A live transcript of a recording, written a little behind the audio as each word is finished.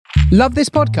Love this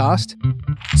podcast?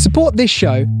 Support this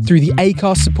show through the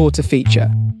Acast supporter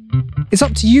feature. It's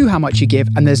up to you how much you give,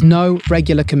 and there's no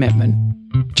regular commitment.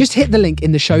 Just hit the link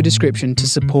in the show description to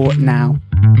support now.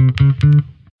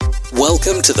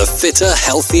 Welcome to the Fitter,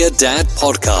 Healthier Dad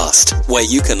podcast, where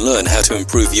you can learn how to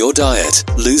improve your diet,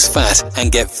 lose fat, and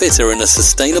get fitter in a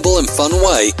sustainable and fun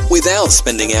way without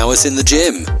spending hours in the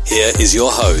gym. Here is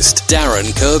your host,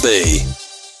 Darren Kirby.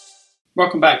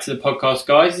 Welcome back to the podcast,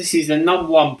 guys. This is the number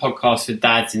one podcast for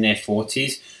dads in their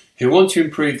 40s who want to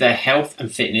improve their health and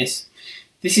fitness.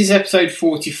 This is episode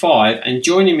 45, and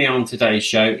joining me on today's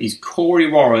show is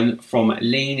Cory Warren from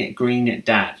Lean Green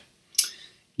Dad.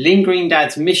 Lean Green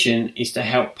Dad's mission is to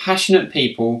help passionate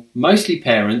people, mostly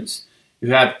parents, who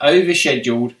have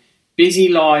overscheduled, busy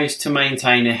lives to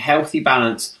maintain a healthy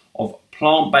balance of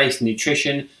plant-based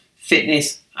nutrition,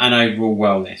 fitness, and overall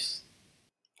wellness.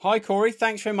 Hi, Cory.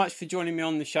 Thanks very much for joining me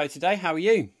on the show today. How are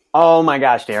you? Oh my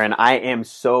gosh, Darren. I am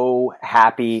so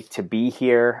happy to be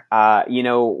here.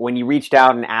 When you reached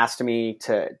out and asked me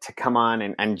to come on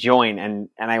and join, and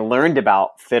I learned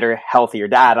about Fitter, Healthier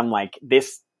Dad, I'm like,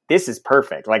 this is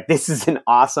perfect. Like, this is an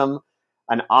awesome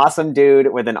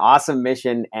dude with an awesome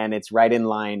mission, and it's right in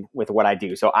line with what I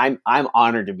do. So I'm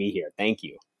honored to be here. Thank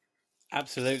you.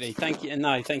 Absolutely. Thank you.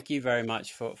 No, thank you very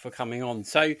much for coming on.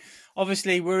 So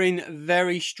obviously we're in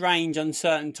very strange,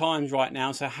 uncertain times right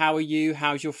now. So how are you?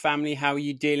 How's your family? How are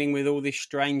you dealing with all this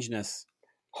strangeness?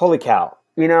 Holy cow.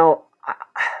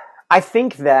 I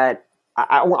think that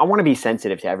I want to be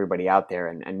sensitive to everybody out there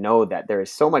and know that there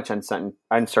is so much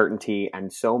uncertainty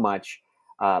and so much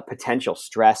potential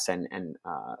stress and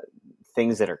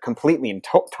things that are completely and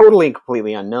totally and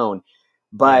completely unknown.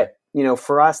 But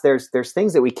for us, there's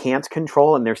things that we can't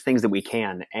control and there's things that we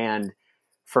can. And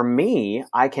for me,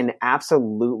 I can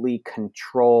absolutely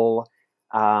control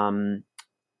kind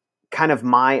of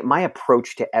my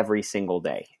approach to every single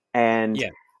day. And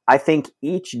I think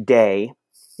each day,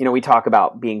 we talk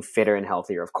about being fitter and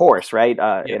healthier, of course, right?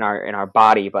 In our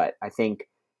body. But I think,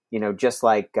 just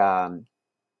like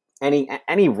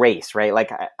any race, right?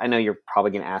 Like I know you're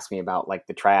probably going to ask me about like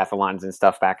the triathlons and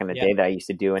stuff back in the day that I used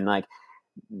to do. And like,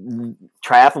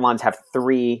 triathlons have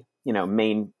three,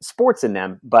 main sports in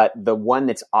them, but the one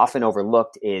that's often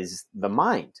overlooked is the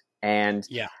mind. And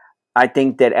I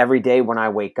think that every day when I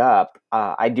wake up,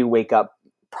 I do wake up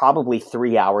probably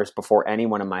 3 hours before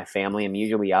anyone in my family. I'm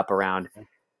usually up around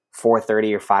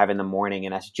 4:30 or 5 in the morning.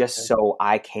 And that's just so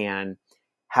I can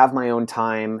have my own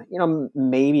time,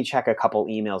 maybe check a couple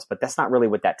emails, but that's not really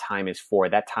what that time is for.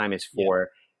 That time is for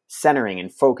centering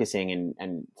and focusing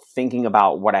and thinking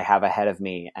about what I have ahead of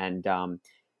me and,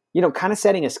 kind of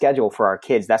setting a schedule for our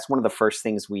kids. That's one of the first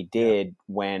things we did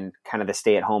when kind of the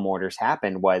stay-at-home orders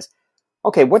happened was,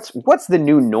 okay, what's the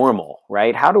new normal,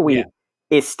 right? How do we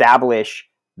establish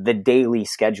the daily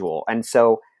schedule? And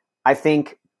so I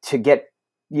think to get,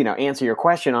 answer your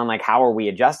question on like, how are we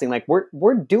adjusting? Like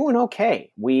we're doing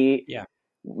okay.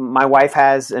 My wife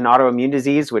has an autoimmune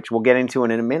disease, which we'll get into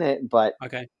in a minute, but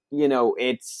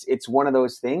it's one of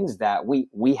those things that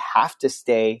we have to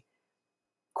stay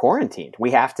quarantined.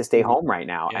 We have to stay home right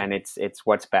now, and it's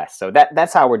what's best. So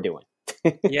that's how we're doing.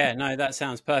 No, that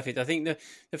sounds perfect. I think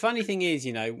the funny thing is,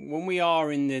 when we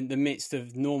are in the midst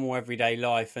of normal everyday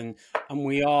life and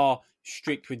we are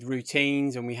strict with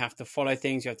routines and we have to follow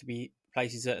things, we have to be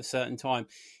places at a certain time,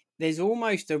 there's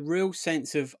almost a real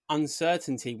sense of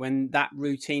uncertainty when that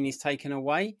routine is taken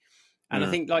away. And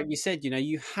I think, like you said,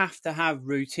 you have to have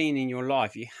routine in your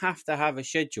life. You have to have a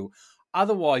schedule.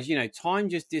 Otherwise, time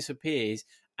just disappears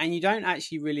and you don't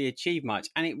actually really achieve much.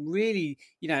 And it really,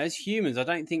 as humans, I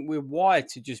don't think we're wired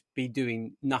to just be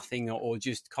doing nothing or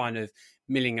just kind of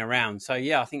milling around. So,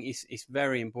 I think it's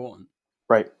very important.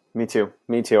 Right. Me too.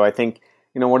 I think,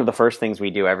 one of the first things we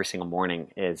do every single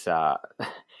morning is,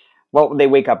 they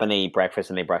wake up and they eat breakfast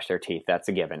and they brush their teeth. That's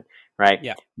a given, right?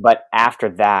 Yeah. But after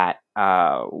that,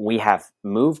 we have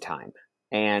move time.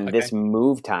 And this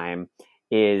move time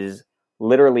is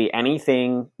literally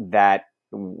anything that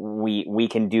we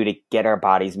can do to get our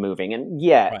bodies moving. And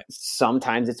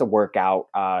sometimes it's a workout.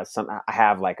 I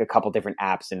have like a couple different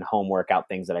apps and home workout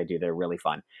things that I do that are really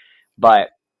fun. But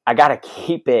I got to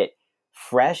keep it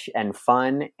fresh and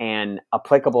fun and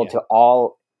applicable to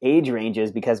all age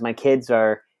ranges because my kids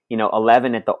are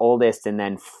 11 at the oldest and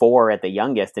then 4 at the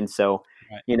youngest. And so,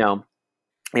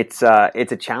 it's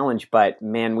a challenge, but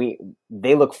man,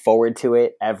 they look forward to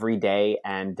it every day.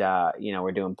 And,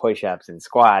 we're doing push-ups and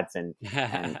squats and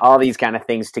all these kind of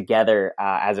things together,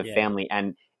 as a family.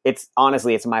 And it's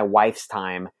my wife's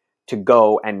time to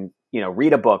go and,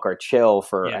 read a book or chill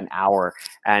for an hour.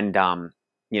 And,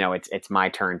 it's my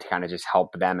turn to kind of just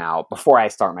help them out before I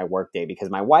start my work day, because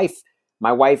my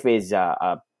wife is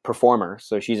a performer.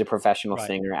 So she's a professional Right.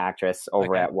 singer, actress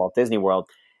over Okay. at Walt Disney World.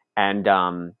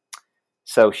 And,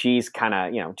 so she's kind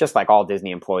of, just like all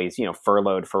Disney employees,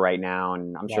 furloughed for right now.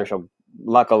 And I'm sure Right. she'll,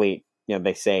 luckily,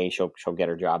 they say she'll get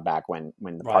her job back when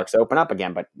the Right. parks open up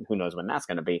again, but who knows when that's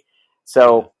going to be. Yeah.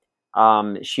 So,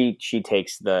 she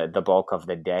takes the bulk of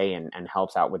the day and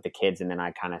helps out with the kids. And then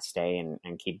I kind of stay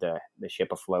and keep the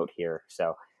ship afloat here.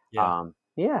 So, Yeah.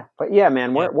 yeah, but yeah,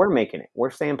 man, Yeah. we're making it. We're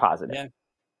staying positive. Yeah.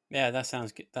 Yeah. That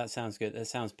sounds good. That sounds good. That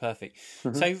sounds perfect.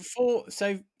 Mhm.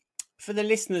 For the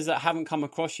listeners that haven't come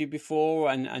across you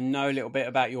before and know a little bit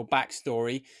about your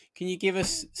backstory, can you give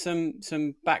us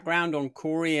some background on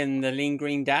Cory and the Lean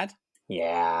Green Dad?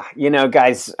 Yeah,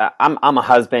 guys, I'm a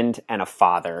husband and a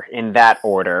father in that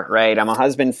order, right? I'm a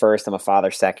husband first, I'm a father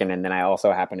second, and then I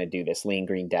also happen to do this lean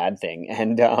green dad thing.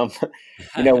 And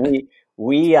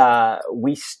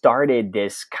we started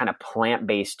this kind of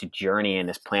plant-based journey and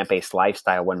this plant-based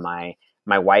lifestyle when my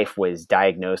wife was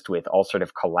diagnosed with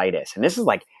ulcerative colitis, and this is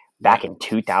like back Right. in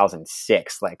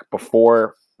 2006, like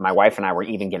before my wife and I were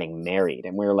even getting married,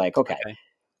 and we were like, okay, Okay.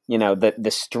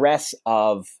 the stress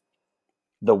of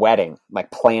the wedding,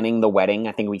 like planning the wedding.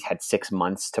 I think we had 6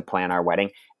 months to plan our wedding,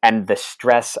 and the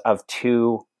stress of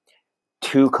two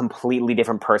completely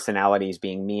different personalities,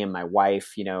 being me and my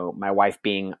wife, my wife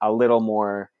being a little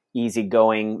more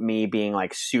easygoing, me being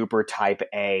like super type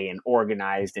A and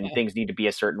organized, and things need to be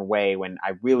a certain way when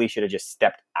I really should have just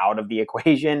stepped out of the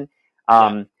equation.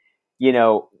 Yeah. You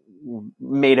know,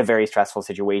 made a very stressful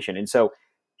situation. And so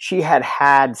she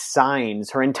had signs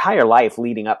her entire life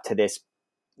leading up to this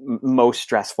most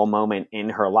stressful moment in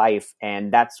her life.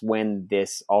 And that's when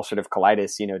this ulcerative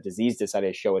colitis, disease decided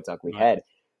to show its ugly Right. head.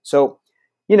 So,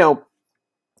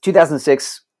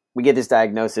 2006, we get this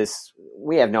diagnosis.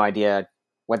 We have no idea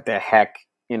what the heck,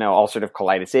 ulcerative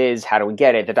colitis is. How do we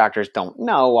get it? The doctors don't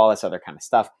know, all this other kind of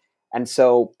stuff. And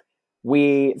so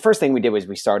first thing we did was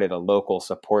we started a local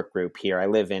support group here. I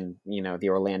live in, the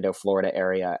Orlando, Florida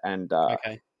area. And,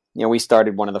 Okay. we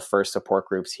started one of the first support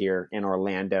groups here in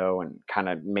Orlando and kind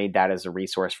of made that as a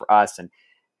resource for us. And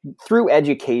through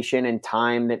education and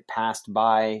time that passed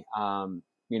by,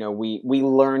 we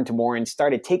learned more and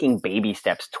started taking baby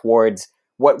steps towards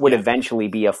what would eventually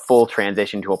be a full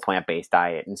transition to a plant-based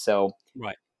diet. And so,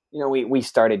 Right. we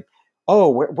started,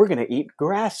 we're going to eat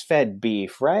grass-fed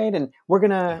beef, right? And we're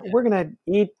going to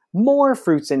eat more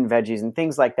fruits and veggies and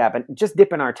things like that, but just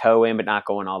dipping our toe in, but not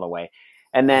going all the way.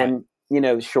 And then,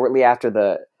 shortly after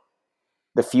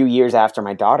the few years after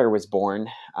my daughter was born,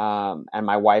 and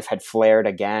my wife had flared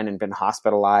again and been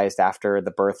hospitalized after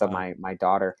the birth of my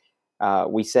daughter,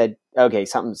 we said, okay,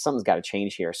 something's got to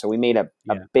change here. So we made a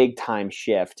big time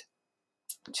shift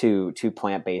to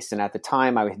plant-based. And at the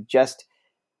time I had just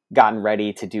gotten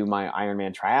ready to do my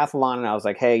Ironman triathlon. And I was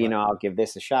like, hey, I'll give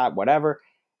this a shot, whatever.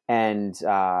 And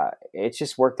it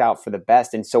just worked out for the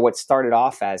best. And so what started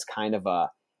off as kind of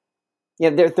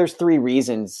there's three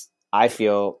reasons I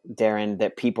feel, Darren,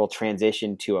 that people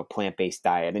transition to a plant-based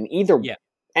diet, and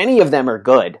any of them are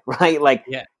good, right? Like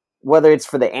whether it's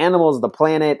for the animals, the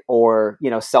planet, or,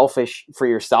 selfish for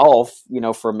yourself,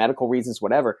 for medical reasons,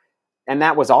 whatever. And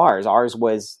that was ours. Ours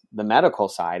was the medical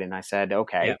side. And I said,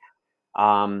 okay.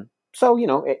 So,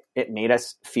 it made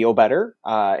us feel better.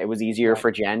 It was easier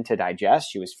for Jen to digest.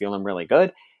 She was feeling really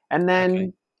good. And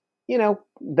then,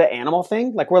 the animal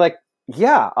thing, like we're like,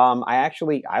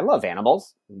 I love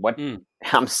animals.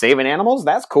 I'm saving animals.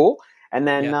 That's cool. And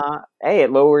then, hey,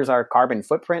 it lowers our carbon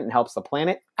footprint and helps the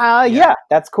planet.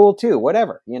 That's cool too.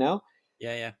 Whatever,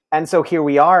 Yeah. And so here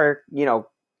we are,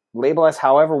 label us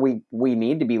however we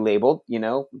need to be labeled,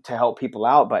 to help people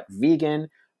out, but vegan,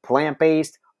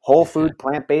 plant-based, whole food,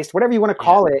 plant-based, whatever you want to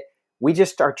call it. We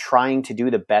just are trying to do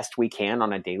the best we can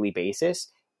on a daily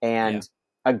basis. And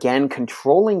again,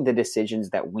 controlling the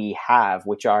decisions that we have,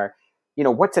 which are,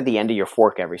 what's at the end of your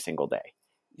fork every single day.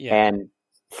 And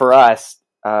for us,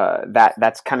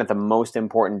 that's kind of the most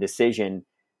important decision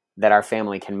that our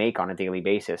family can make on a daily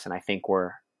basis. And I think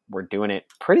we're doing it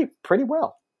pretty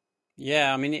well.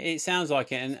 Yeah. I mean, it sounds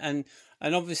like it. And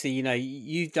obviously,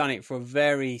 you've done it for a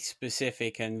very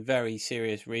specific and very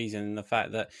serious reason. The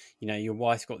fact that, your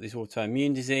wife's got this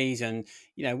autoimmune disease, and,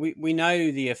 we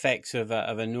know the effects of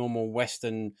a normal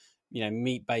Western,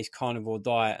 meat-based carnivore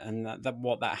diet, and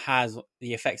the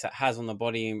effects that has on the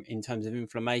body in terms of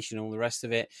inflammation, all the rest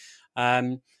of it.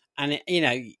 And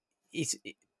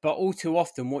but all too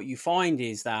often what you find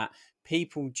is that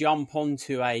people jump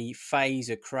onto a phase,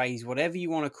 a craze, whatever you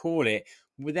want to call it,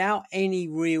 without any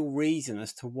real reason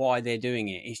as to why they're doing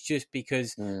it. It's just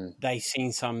because they've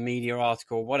seen some media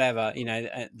article or whatever,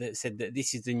 that said that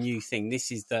this is the new thing.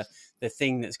 This is the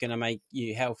thing that's going to make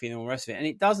you healthy and all the rest of it. And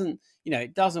it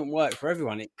doesn't work for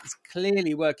everyone. It's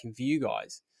clearly working for you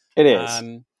guys. It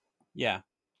is. Yeah.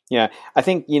 Yeah. I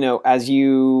think, as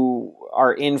you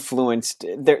are influenced,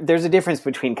 there's a difference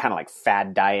between kind of like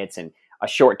fad diets and a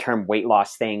short-term weight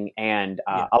loss thing and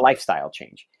a lifestyle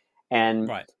change. And,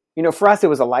 right. For us, it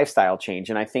was a lifestyle change.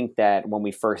 And I think that when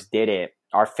we first did it,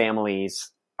 our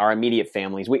families, our immediate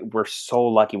families, we're so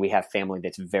lucky we have family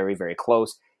that's very, very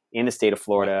close in the state of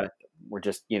Florida. Right. We're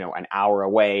just, an hour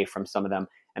away from some of them.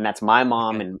 And that's my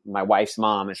mom and my wife's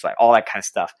mom. It's like all that kind of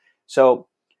stuff. So,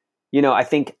 I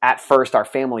think at first our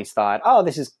families thought, oh,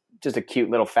 this is just a cute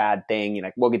little fad thing.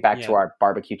 We'll get back to our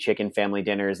barbecue chicken family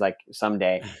dinners like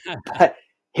someday. But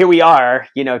here we are,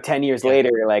 10 years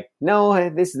later, like, no,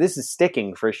 this is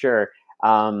sticking for sure.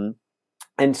 And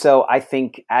so I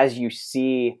think as you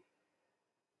see,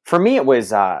 for me, it was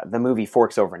the movie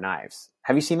Forks Over Knives.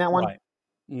 Have you seen that one? Right.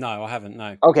 No, I haven't.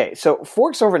 No. Okay. So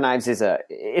Forks Over Knives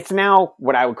it's now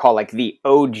what I would call like the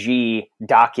OG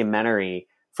documentary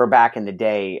for back in the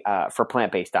day for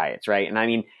plant-based diets. Right. And I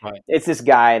mean, It's this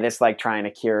guy that's like trying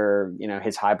to cure,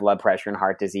 his high blood pressure and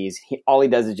heart disease. All he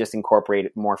does is just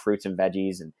incorporate more fruits and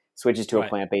veggies and switches to a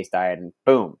plant-based diet and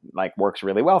boom, like works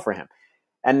really well for him.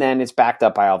 And then it's backed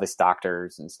up by all these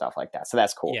doctors and stuff like that. So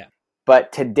that's cool. Yeah.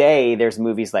 But today there's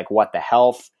movies like What the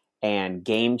Health and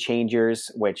Game Changers,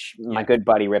 which my good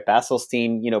buddy Rip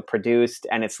Esselstyn, produced.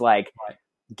 And it's like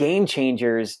Game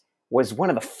Changers was one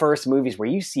of the first movies where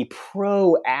you see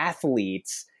pro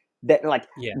athletes that like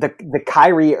the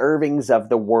Kyrie Irvings of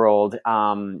the world,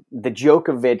 the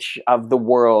Djokovic of the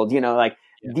world,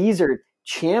 these are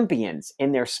champions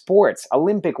in their sports,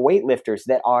 Olympic weightlifters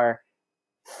that are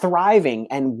thriving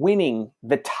and winning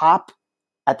at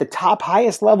the top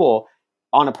highest level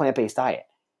on a plant-based diet.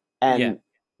 And,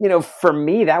 for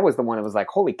me, that was the one that was like,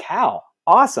 holy cow,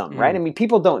 awesome. Right. I mean,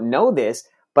 people don't know this,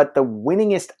 but the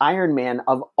winningest Ironman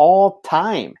of all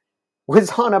time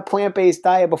was on a plant-based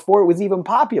diet before it was even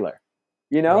popular,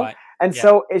 Right. And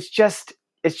so it's just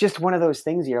one of those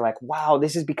things you're like, wow,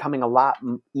 this is becoming a lot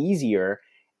easier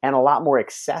and a lot more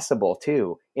accessible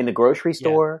too in the grocery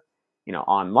store,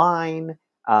 online.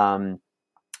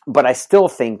 But I still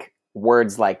think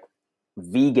words like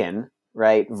vegan,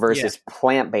 right, versus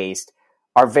plant-based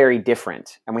are very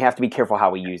different. And we have to be careful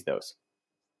how we use those.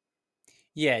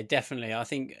 Yeah, definitely. I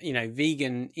think,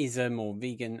 veganism or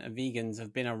vegans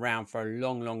have been around for a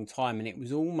long, long time. And it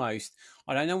was almost,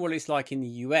 I don't know what it's like in the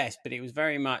US, but it was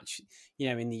very much,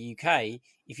 in the UK,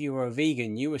 if you were a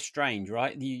vegan, you were strange,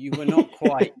 right? You were not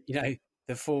quite, the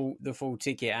full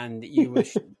ticket. And you were,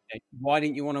 why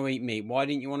didn't you want to eat meat? Why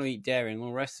didn't you want to eat dairy and all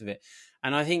the rest of it?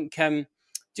 And I think,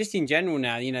 just in general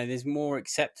now, there's more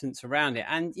acceptance around it.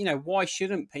 And, why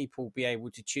shouldn't people be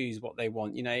able to choose what they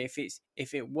want?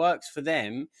 If it works for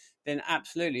them, then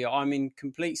absolutely, I'm in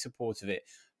complete support of it.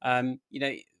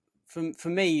 For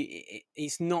me,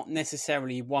 it's not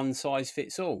necessarily one size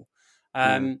fits all.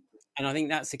 And I think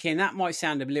that's the key. And that might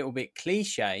sound a little bit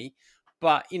cliche,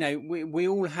 but, we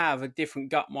all have a different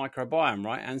gut microbiome,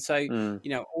 right? And so,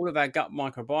 all of our gut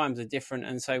microbiomes are different.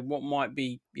 And so what might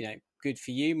be, good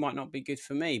for you might not be good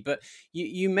for me. But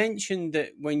you mentioned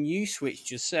that when you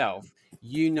switched yourself,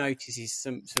 you noticed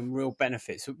some real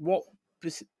benefits. What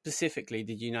specifically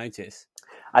did you notice?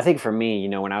 I think for me,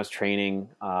 when I was training,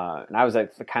 and I was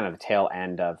at the kind of the tail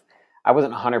end of, I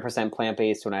wasn't 100%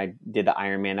 plant-based when I did the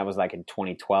Ironman. That was like in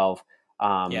 2012.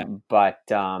 But,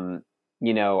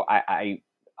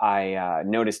 I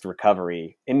noticed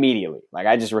recovery immediately. Like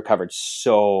I just recovered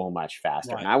so much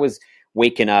faster. And I was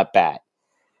waking up at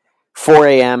 4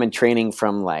 a.m. and training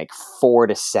from like 4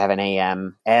 to 7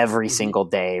 a.m. every single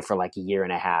day for like a year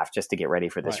and a half just to get ready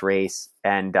for this race.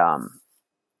 And,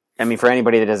 I mean, for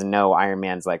anybody that doesn't know,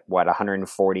 Ironman's like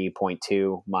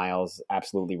 140.2 miles,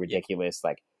 absolutely ridiculous.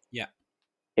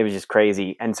 It was just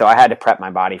crazy. And so I had to prep my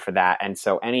body for that. And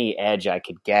so any edge I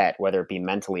could get, whether it be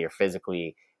mentally or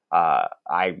physically,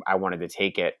 I wanted to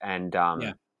take it. And,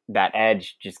 that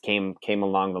edge just came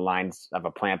along the lines of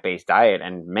a plant-based diet,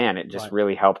 and man, it just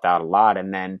really helped out a lot.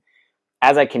 And then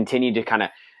as I continued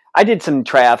to I did some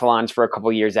triathlons for a couple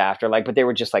of years after, but they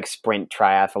were just like sprint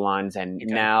triathlons. And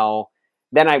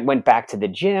then I went back to the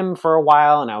gym for a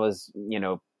while, and I was,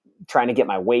 trying to get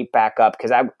my weight back up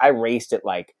because I raced at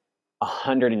like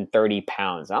 130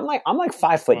 pounds. I'm like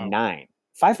 5'9", 5'9",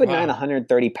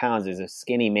 130 pounds is a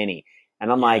skinny mini. And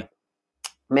I'm like,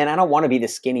 man, I don't want to be the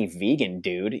skinny vegan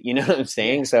dude. You know what I'm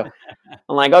saying? So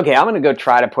I'm like, okay, I'm going to go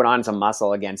try to put on some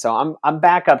muscle again. So I'm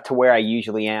back up to where I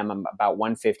usually am. I'm about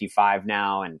 155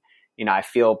 now. And, I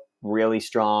feel really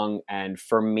strong. And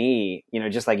for me,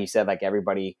 just like you said, like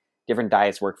everybody, different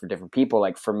diets work for different people.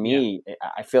 Like for me,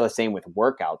 I feel the same with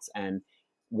workouts. And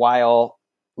while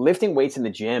lifting weights in the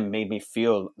gym made me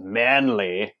feel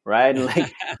manly, right? And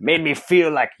like made me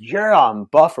feel like, yeah, I'm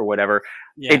buff or whatever.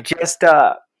 It just,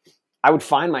 I would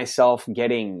find myself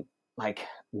getting like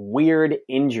weird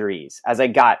injuries as I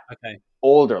got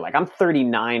older. Like I'm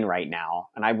 39 right now,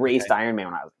 and I raced Ironman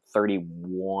when I was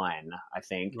 31, I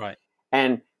think. Right.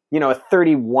 And, a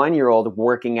 31-year-old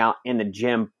working out in the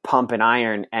gym, pumping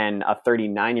iron, and a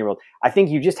 39-year-old, I think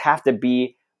you just have to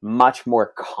be much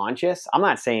more conscious. I'm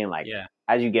not saying like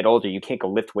as you get older, you can't go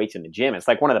lift weights in the gym. It's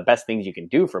like one of the best things you can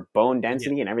do for bone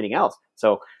density and everything else.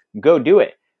 So go do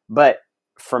it. But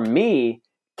for me,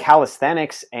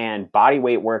 calisthenics and body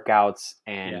weight workouts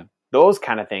and those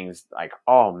kind of things, like,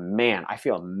 oh man, I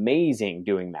feel amazing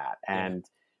doing that. And,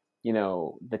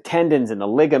 the tendons and the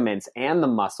ligaments and the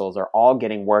muscles are all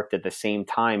getting worked at the same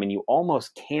time. And you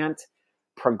almost can't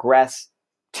progress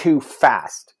too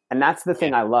fast. And that's the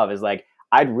thing I love is like,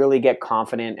 I'd really get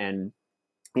confident and,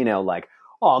 like,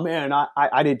 oh man,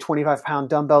 I did 25-pound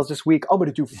dumbbells this week. I'm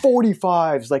going to do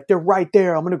 45s. Like they're right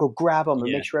there. I'm going to go grab them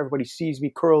and make sure everybody sees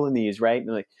me curling these. Right.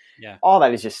 And like, all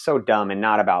that is just so dumb and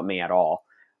not about me at all.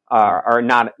 Or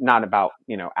not about,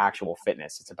 actual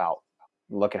fitness. It's about,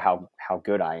 look at how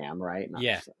good I am. Right.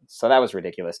 So that was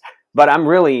ridiculous, but I'm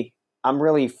really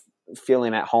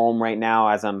feeling at home right now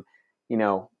as I'm,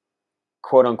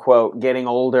 quote unquote, getting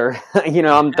older.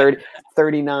 I'm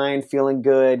 39, feeling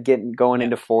good, going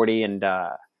into 40. And,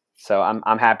 so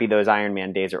I'm happy those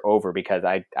Ironman days are over because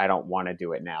I don't want to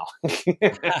do it now.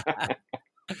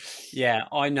 Yeah,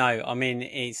 I know. I mean,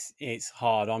 it's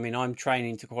hard. I mean, I'm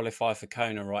training to qualify for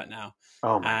Kona right now.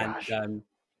 Oh my gosh.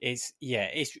 It's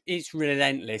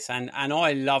relentless, and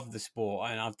I love the sport,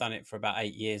 and I've done it for about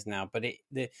 8 years now. But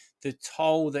the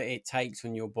toll that it takes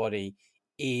on your body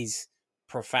is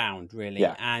profound, really.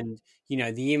 And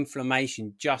the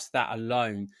inflammation, just that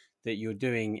alone, that you're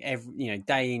doing every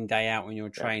day in, day out when you're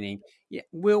training,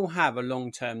 will have a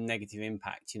long-term negative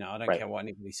impact. I don't care what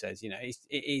anybody says. It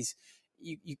is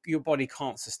your body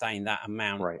can't sustain that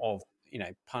amount of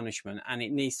punishment, and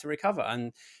it needs to recover.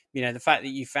 And the fact that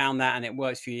you found that and it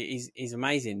works for you is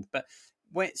amazing. But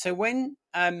when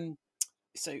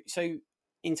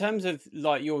in terms of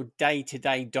like your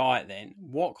day-to-day diet, then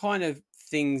what kind of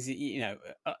things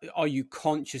are you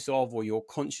conscious of, or you're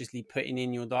consciously putting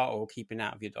in your diet or keeping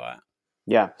out of your diet?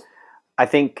 I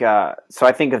think so.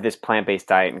 I think of this plant-based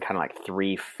diet in kind of like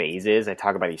 3 phases. I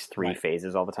talk about these 3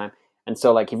 phases all the time. And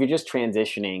so like if you're just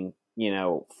transitioning,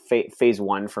 phase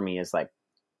 1 for me is like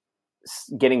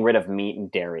getting rid of meat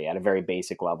and dairy at a very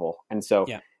basic level. And so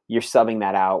you're subbing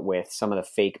that out with some of the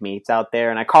fake meats out there.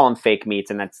 And I call them fake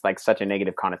meats, and that's like such a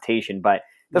negative connotation, but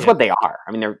that's what they are.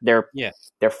 I mean, they're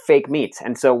fake meats.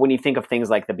 And so when you think of things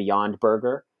like the Beyond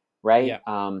Burger, right?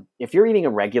 If you're eating a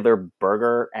regular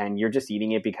burger and you're just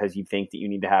eating it because you think that you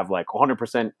need to have like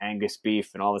 100% Angus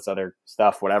beef and all this other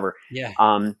stuff, whatever.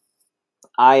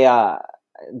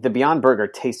 The Beyond Burger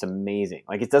tastes amazing.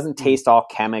 Like it doesn't taste all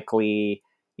chemically,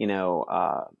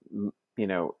 I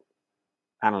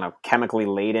don't know, chemically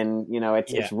laden.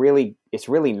 It's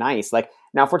really nice. Like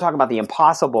now, if we're talking about the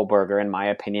Impossible Burger, in my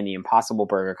opinion, the Impossible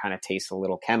Burger kind of tastes a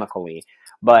little chemically,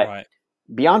 but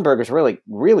Beyond Burger is really,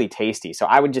 really tasty. So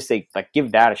I would just say, like,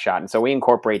 give that a shot. And so we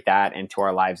incorporate that into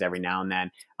our lives every now and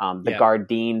then. The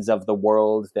Gardeins of the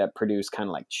world that produce kind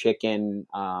of like chicken,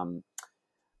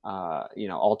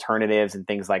 alternatives and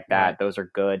things like that. Those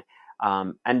are good.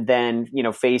 And then,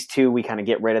 phase 2, we kind of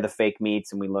get rid of the fake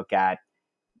meats and we look at,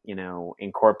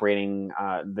 incorporating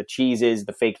the cheeses,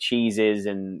 the fake cheeses,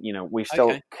 and, we're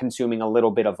still consuming a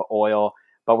little bit of oil,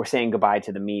 but we're saying goodbye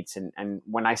to the meats. And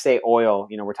when I say oil,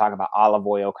 we're talking about olive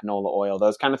oil, canola oil,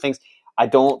 those kind of things. I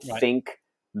don't think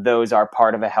those are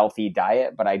part of a healthy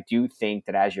diet, but I do think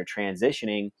that as you're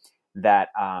transitioning, that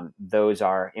those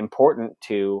are important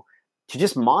to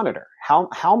just monitor.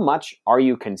 How much are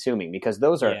you consuming? Because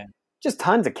those are just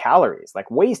tons of calories,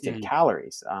 like wasted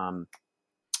calories.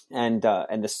 And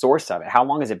the source of it, how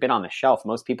long has it been on the shelf?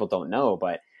 Most people don't know,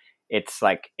 but it's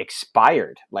like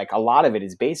expired. Like a lot of it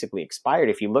is basically expired.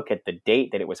 If you look at the date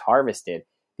that it was harvested,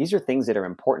 these are things that are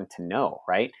important to know,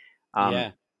 right?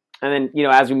 And then,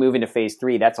 as we move into phase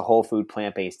 3, that's a whole food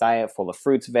plant-based diet full of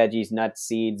fruits, veggies, nuts,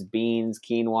 seeds, beans,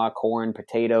 quinoa, corn,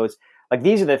 potatoes. Like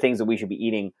these are the things that we should be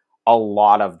eating a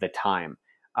lot of the time,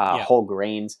 whole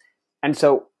grains. And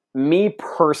so me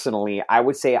personally, I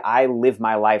would say I live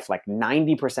my life like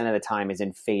 90% of the time is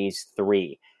in phase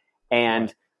 3.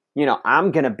 And,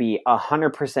 I'm going to be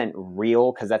 100%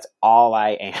 real because that's all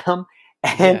I am.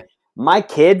 And my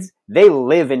kids, they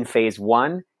live in phase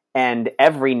 1. And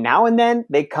every now and then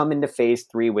they come into phase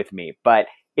 3 with me. But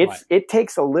it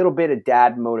takes a little bit of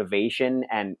dad motivation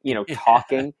and,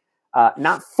 talking,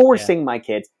 not forcing my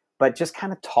kids, but just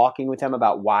kind of talking with them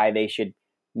about why they should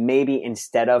maybe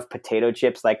instead of potato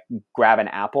chips, like grab an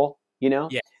apple,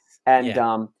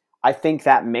 And I think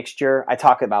that mixture, I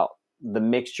talk about the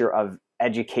mixture of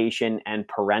education and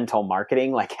parental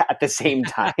marketing, like at the same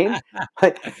time.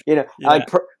 But, like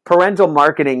parental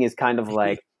marketing is kind of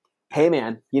like, hey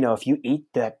man, if you eat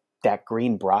that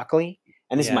green broccoli,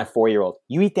 and this is my 4-year-old,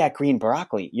 you eat that green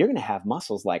broccoli, you're going to have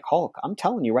muscles like Hulk. I'm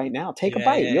telling you right now, take a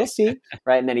bite, you'll see.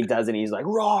 Right. And then he does it. And he's like,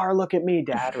 roar, look at me,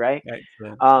 dad. Right.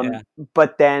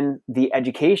 But then the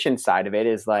education side of it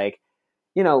is like,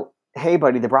 hey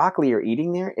buddy, the broccoli you're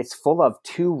eating there, it's full of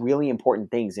 2 really important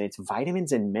things. And it's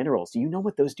vitamins and minerals. Do you know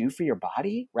what those do for your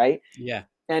body? Right. Yeah.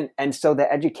 And so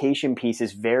the education piece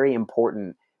is very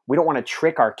important. We don't want to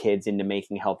trick our kids into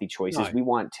making healthy choices. No. We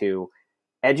want to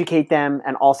educate them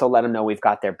and also let them know we've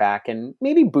got their back and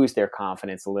maybe boost their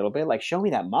confidence a little bit. Like, show me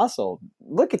that muscle.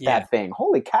 Look at that thing.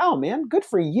 Holy cow, man. Good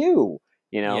for you.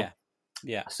 Yeah.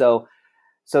 So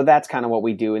that's kind of what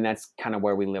we do. And that's kind of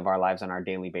where we live our lives on our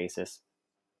daily basis.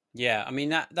 Yeah. I mean,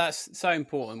 that's so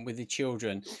important with the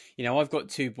children. I've got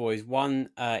 2 boys. One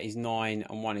is 9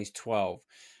 and one is 12.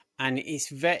 And it's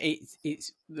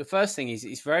the first thing is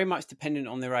it's very much dependent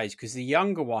on their age, because the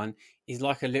younger one is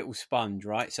like a little sponge,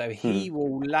 right? So he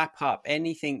will lap up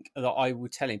anything that I will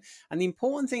tell him. And the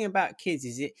important thing about kids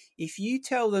is if you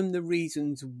tell them the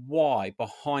reasons why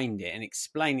behind it and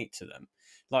explain it to them,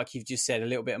 like you've just said, a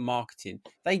little bit of marketing,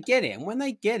 they get it. And when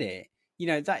they get it,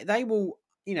 they will,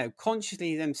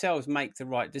 consciously themselves make the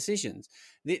right decisions.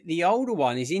 The older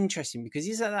one is interesting because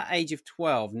he's at that age of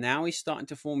 12. Now he's starting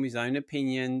to form his own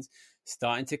opinions,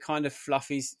 starting to kind of fluff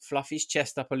his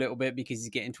chest up a little bit because he's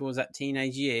getting towards that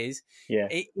teenage years. Yeah.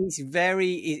 It's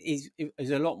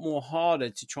a lot more harder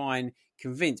to try and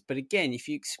convince. But again, if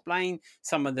you explain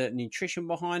some of the nutrition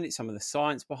behind it, some of the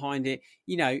science behind it,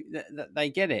 they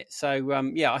get it. So,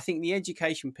 I think the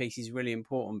education piece is really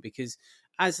important because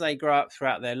as they grow up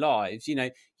throughout their lives,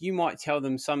 you might tell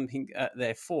them something at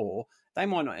their 4, they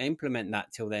might not implement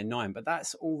that till they're 9, but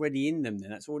that's already in them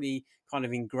then. That's already kind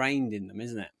of ingrained in them,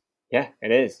 isn't it? Yeah,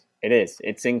 it is.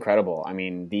 It's incredible. I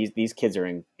mean, these kids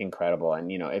are incredible. And,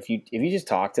 if you just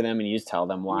talk to them and you just tell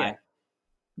them why,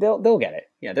 they'll get it.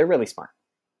 Yeah, they're really smart.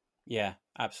 Yeah,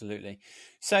 absolutely.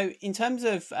 So in terms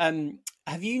of,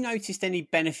 have you noticed any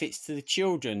benefits to the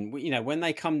children, when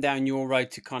they come down your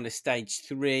road to kind of stage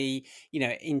 3,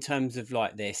 in terms of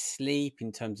like their sleep,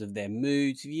 in terms of their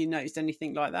moods? Have you noticed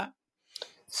anything like that?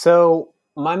 So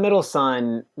my middle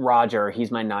son, Roger,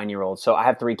 he's my 9-year-old. So I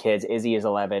have 3 kids. Izzy is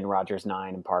 11, Roger's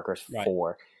 9, and Parker's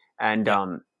 4. And,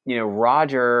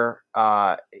 Roger,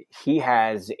 he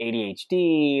has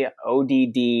ADHD,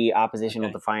 ODD,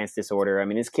 oppositional defiance disorder. I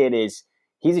mean, this kid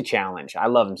he's a challenge. I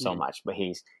love him so much, but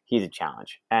he's a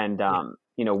challenge. And,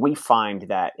 we find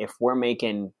that if we're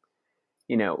making,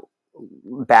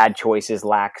 bad choices,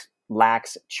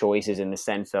 lacks choices in the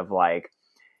sense of like,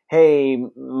 hey,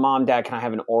 mom, dad, can I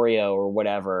have an Oreo or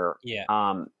whatever? Yeah.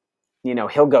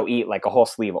 He'll go eat like a whole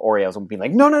sleeve of Oreos and be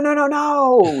like, no.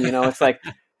 It's like,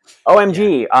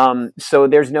 OMG. Yeah. So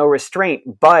there's no restraint,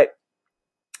 but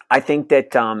I think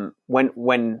that,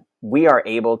 when we are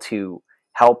able to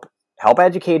help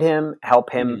educate him, help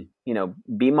him,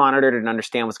 be monitored and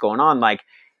understand what's going on, like,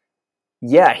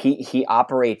 yeah, he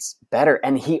operates better.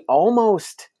 And it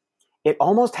almost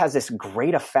has this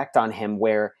great effect on him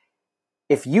where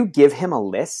if you give him a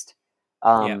list,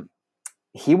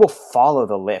 he will follow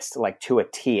the list like to a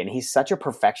T. And he's such a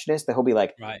perfectionist that he'll be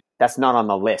like, that's not on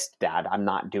the list, Dad. I'm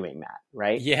not doing that.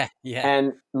 Right. Yeah. Yeah.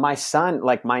 And my son,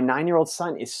 like my 9-year-old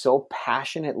son, is so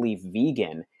passionately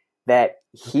vegan that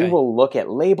he will look at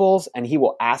labels and he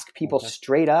will ask people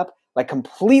straight up, like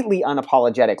completely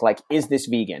unapologetic, like, is this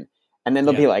vegan? And then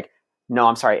they'll be like, no,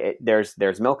 I'm sorry. There's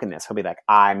milk in this. He'll be like,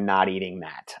 I'm not eating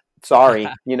that. Sorry.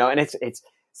 And it's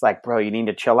like, bro, you need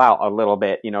to chill out a little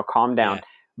bit, calm down. Yeah.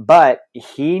 But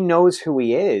he knows who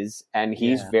he is and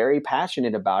he's very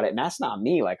passionate about it. And that's not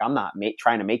me. Like, I'm not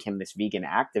trying to make him this vegan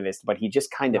activist, but he just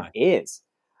kind of is.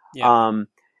 Yeah.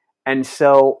 And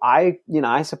so I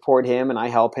support him and I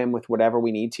help him with whatever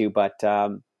we need to. But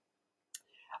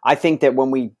I think that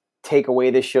when we take away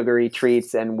the sugary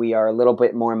treats and we are a little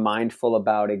bit more mindful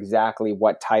about exactly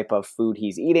what type of food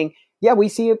he's eating, we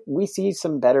see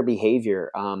some better behavior.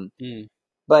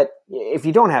 But if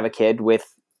you don't have a kid with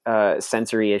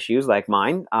sensory issues like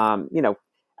mine,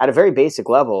 at a very basic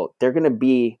level, they're going to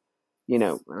be,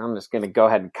 and I'm just going to go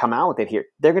ahead and come out with it here.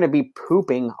 They're going to be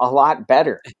pooping a lot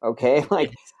better. Okay.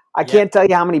 Like I can't tell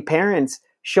you how many parents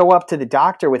show up to the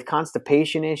doctor with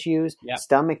constipation issues,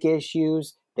 stomach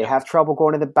issues. They have trouble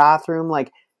going to the bathroom.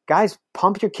 Like, guys,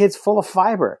 pump your kids full of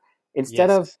fiber instead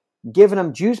of giving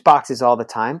them juice boxes all the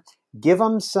time. Give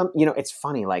them some, it's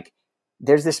funny. Like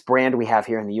there's this brand we have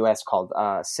here in the US called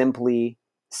Simply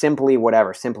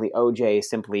whatever, Simply OJ,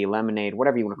 Simply Lemonade,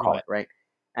 whatever you want to call it. Right.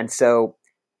 And so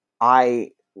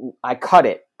I cut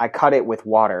it with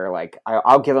water. Like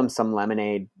I'll give them some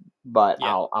lemonade, but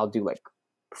I'll do like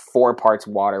 4 parts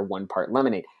water, 1 part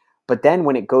lemonade. But then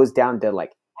when it goes down to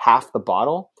like half the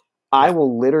bottle, I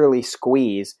will literally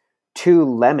squeeze 2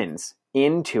 lemons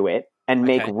into it and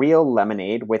make real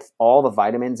lemonade with all the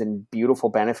vitamins and beautiful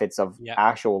benefits of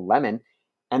actual lemon.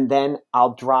 And then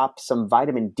I'll drop some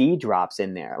vitamin D drops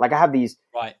in there. Like I have these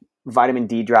vitamin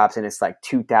D drops and it's like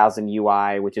 2000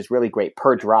 UI, which is really great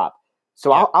per drop.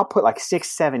 So I'll put like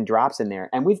 6-7 drops in there,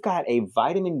 and we've got a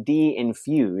vitamin D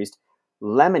infused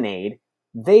lemonade.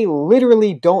 They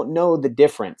literally don't know the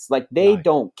difference. Like they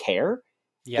don't care.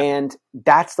 And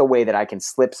that's the way that I can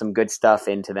slip some good stuff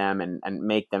into them and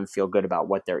make them feel good about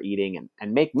what they're eating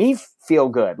and make me feel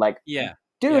good. Like,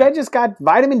 dude, I just got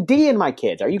vitamin D in my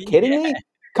kids. Are you kidding me?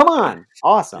 Come on.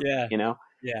 Awesome.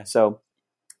 So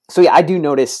yeah, I do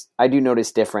notice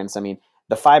difference. I mean,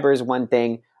 the fiber is one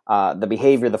thing. The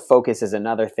behavior, the focus is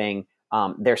another thing.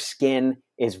 Their skin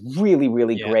is really,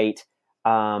 really great.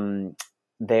 Their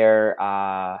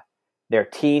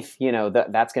teeth,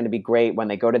 that's going to be great. When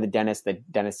they go to the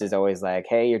dentist is always like,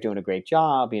 hey, you're doing a great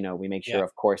job. We make sure,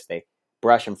 of course, they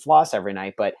brush and floss every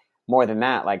night. But more than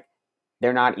that, like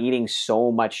they're not eating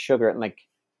so much sugar. And like,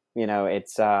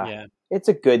 it's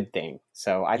a good thing.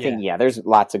 So I think, there's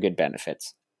lots of good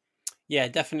benefits. Yeah,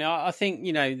 definitely. I think,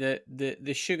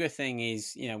 the sugar thing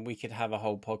is, we could have a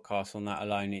whole podcast on that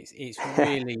alone. It's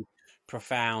really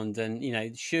profound.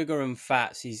 And, sugar and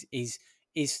fats is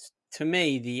to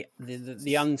me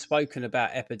the unspoken about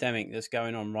epidemic that's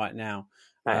going on right now.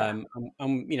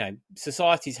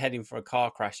 Society's heading for a car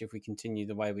crash if we continue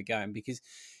the way we're going, because,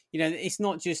 it's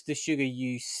not just the sugar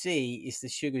you see, it's the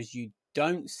sugars you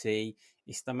don't see.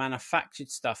 It's the manufactured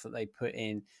stuff that they put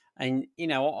in. And,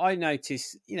 I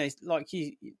notice, like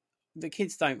the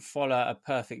kids don't follow a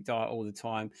perfect diet all the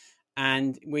time.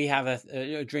 And we have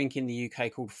a drink in the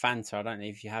UK called Fanta. I don't know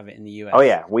if you have it in the US. Oh,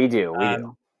 yeah, we do.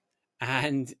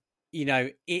 And,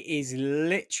 it is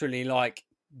literally like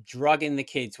drugging the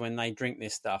kids when they drink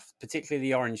this stuff, particularly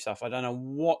the orange stuff. I don't know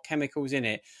what chemicals in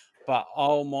it, but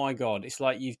oh my God, it's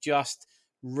like you've just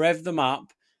revved them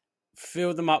up,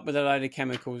 filled them up with a load of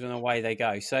chemicals, and away they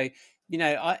go. So,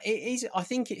 I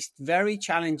think it's very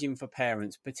challenging for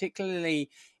parents, particularly,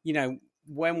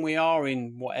 when we are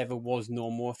in whatever was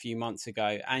normal a few months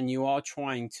ago, and you are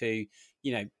trying to,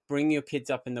 bring your kids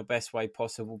up in the best way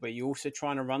possible, but you're also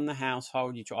trying to run the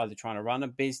household. You're either trying to run a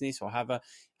business or have a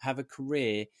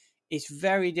career. It's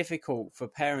very difficult for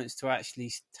parents to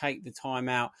actually take the time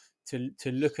out to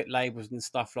look at labels and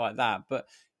stuff like that. But,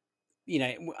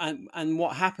 and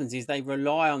what happens is they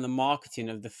rely on the marketing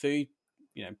of the food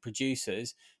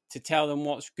producers to tell them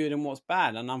what's good and what's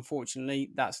bad, and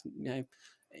unfortunately that's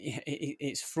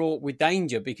it's fraught with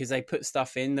danger because they put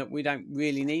stuff in that we don't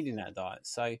really need in our diet.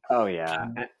 So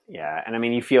and I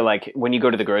mean, you feel like when you go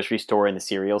to the grocery store in the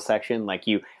cereal section, like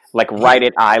you right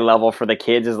at eye level for the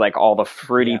kids is like all the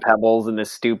Fruity Pebbles and the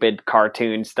stupid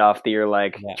cartoon stuff that you're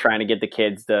like trying to get the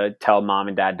kids to tell mom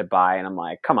and dad to buy. And I'm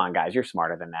like, come on, guys, you're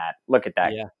smarter than that. Look at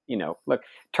that. Look,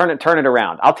 turn it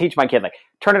around. I'll teach my kid, like,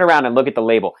 turn it around and look at the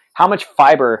label. How much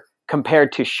fiber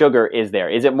compared to sugar is there?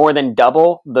 Is it more than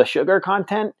double the sugar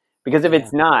content? Because if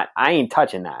it's not, I ain't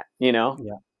touching that,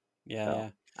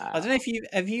 So, I don't know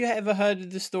if have you ever heard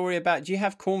of the story about, do you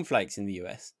have cornflakes in the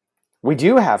US? We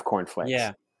do have cornflakes.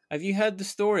 Yeah. Have you heard the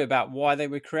story about why they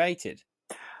were created?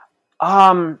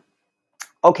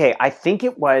 Okay, I think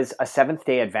it was a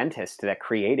Seventh-day Adventist that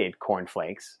created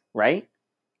cornflakes, right?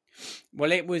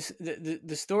 Well, it was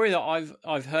the story that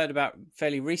I've heard about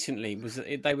fairly recently was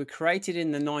that they were created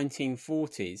in the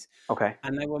 1940s. Okay.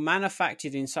 And they were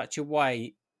manufactured in such a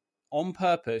way on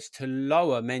purpose to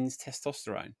lower men's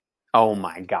testosterone. Oh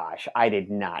my gosh, I did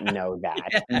not know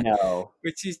that. No.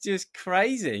 Which is just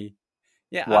crazy.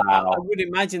 Yeah, wow. I would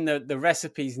imagine that the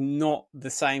recipe's not the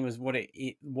same as what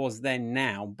it was then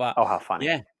now, but oh, how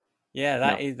funny! Yeah,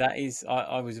 that is.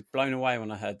 I was blown away when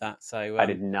I heard that. So I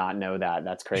did not know that.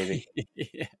 That's crazy.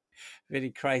 Yeah,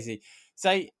 really crazy.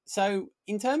 So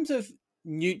in terms of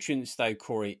nutrients though,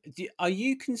 Cory, are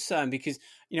you concerned? Because,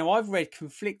 I've read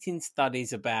conflicting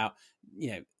studies about,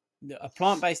 a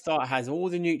plant-based diet has all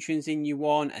the nutrients in you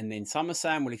want, and then some are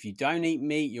saying, well, if you don't eat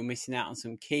meat, you're missing out on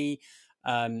some key,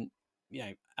 amino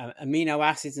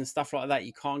acids and stuff like that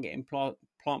you can't get in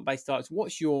plant-based diets.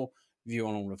 What's your view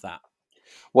on all of that?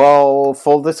 Well,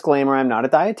 full disclaimer, I'm not a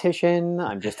dietitian.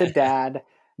 I'm just a dad.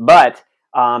 But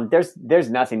there's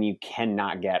nothing you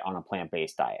cannot get on a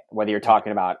plant-based diet, whether you're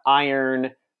talking about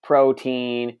iron,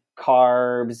 protein,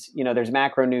 carbs. There's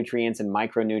macronutrients and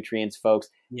micronutrients, folks.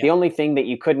 Yeah. The only thing that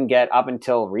you couldn't get up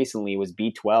until recently was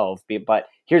B12. But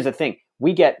here's the thing.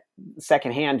 We get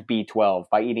secondhand B12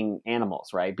 by eating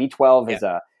animals, right?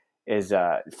 B12 is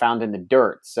found in the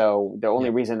dirt. So the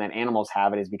only reason that animals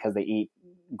have it is because they eat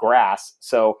grass.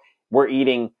 So we're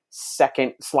eating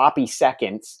sloppy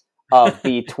seconds of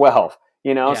B12,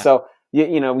 so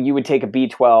you would take a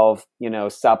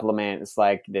B12, supplement. It's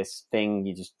like this thing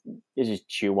you just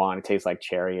chew on. It tastes like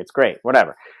cherry. It's great,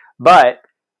 whatever. But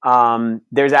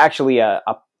there's actually a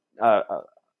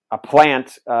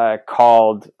plant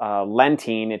called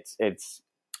lentine. It's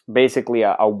basically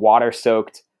a water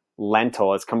soaked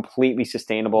lentil. It's completely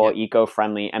sustainable,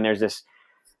 eco-friendly. And there's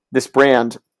this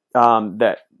brand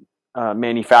that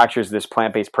manufactures this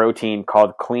plant-based protein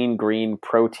called Clean Green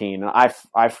Protein. And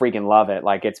I freaking love it.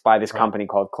 Like, it's by this company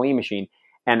called Clean Machine.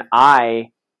 And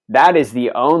that is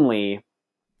the only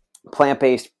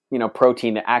plant-based,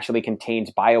 protein that actually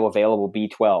contains bioavailable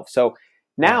B12. So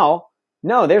now,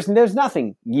 no, there's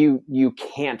nothing you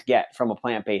can't get from a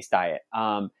plant-based diet.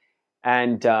 I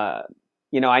know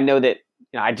that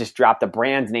I just dropped the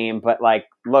brand name, but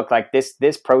look,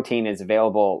 this protein is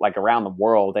available around the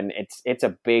world, and it's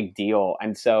a big deal.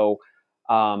 And so,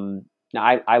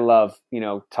 I love,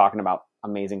 talking about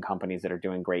amazing companies that are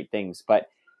doing great things, but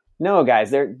no,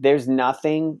 guys, there's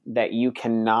nothing that you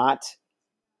cannot,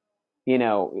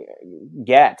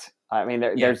 get. I mean,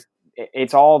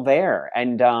 it's all there.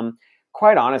 And,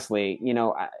 quite honestly,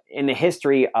 in the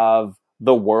history of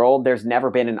the world, there's never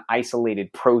been an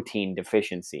isolated protein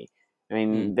deficiency. I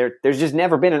mean, there's just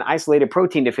never been an isolated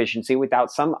protein deficiency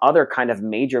without some other kind of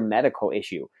major medical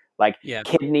issue, like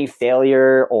kidney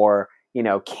failure or,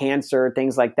 cancer,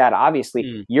 things like that.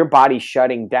 Obviously, your body's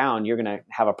shutting down. You're going to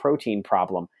have a protein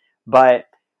problem. But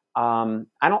I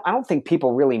don't think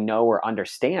people really know or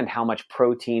understand how much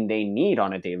protein they need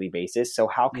on a daily basis. So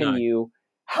how can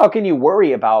you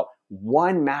worry about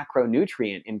one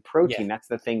macronutrient in protein? That's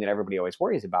the thing that everybody always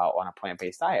worries about on a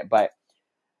plant-based diet. But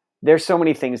there's so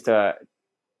many things to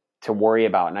worry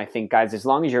about. And I think, guys, as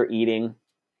long as you're eating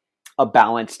a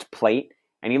balanced plate,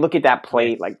 and you look at that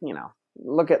plate,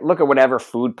 look at whatever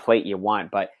food plate you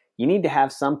want, but you need to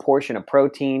have some portion of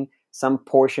protein, some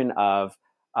portion of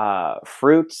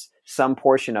fruits, some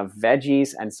portion of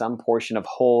veggies, and some portion of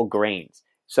whole grains.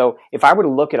 So if I were to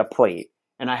look at a plate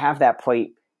and I have that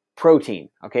plate protein,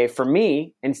 okay, for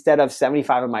me, instead of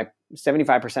 75%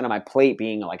 of my plate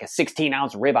being like a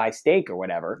 16-ounce ribeye steak or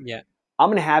whatever, I'm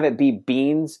going to have it be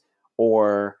beans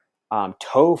or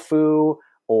tofu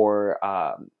or,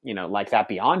 like that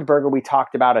Beyond Burger we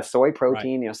talked about, a soy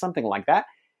protein, something like that.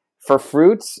 For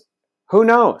fruits, who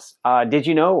knows? Did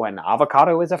you know an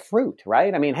avocado is a fruit,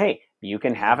 right? I mean, hey, you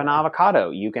can have an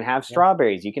avocado, you can have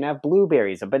strawberries, you can have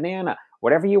blueberries, a banana,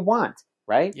 whatever you want,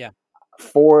 right? Yeah.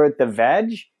 For the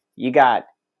veg, you got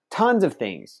tons of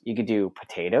things. You could do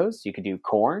potatoes, you could do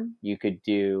corn, you could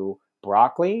do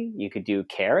broccoli, you could do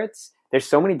carrots. There's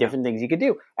so many different things you could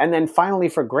do. And then finally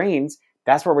for grains,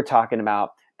 that's where we're talking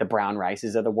about the brown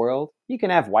rices of the world. You can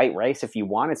have white rice if you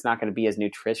want. It's not going to be as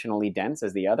nutritionally dense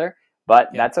as the other, but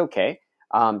that's okay.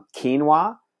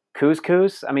 Quinoa,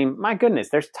 couscous. I mean, my goodness,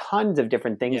 there's tons of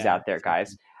different things out there,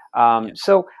 guys.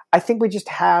 So I think we just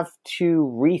have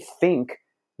to rethink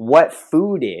what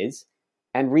food is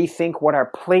and rethink what our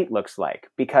plate looks like,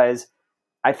 because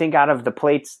I think out of the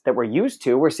plates that we're used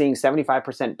to, we're seeing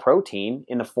 75% protein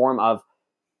in the form of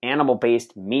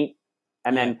animal-based meat,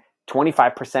 and then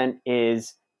 25%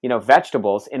 is,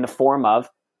 vegetables in the form of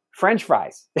French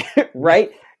fries,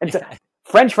 right? And so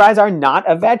French fries are not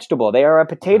a vegetable. They are a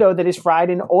potato that is fried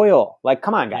in oil. Like,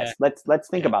 come on, guys, let's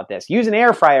think about this. Use an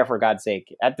air fryer, for God's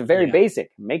sake, at the very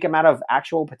basic. Make them out of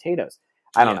actual potatoes.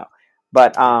 I don't know.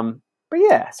 But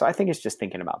yeah, so I think it's just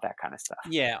thinking about that kind of stuff.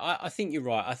 Yeah, I think you're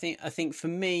right. I think for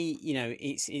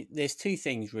me, there's two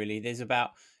things really. There's about,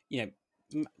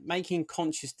 making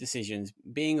conscious decisions,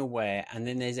 being aware, and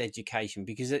then there's education,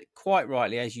 because quite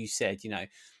rightly, as you said,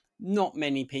 not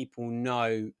many people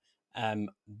know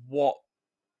what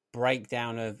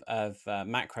breakdown of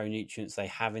macronutrients they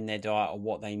have in their diet or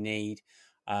what they need.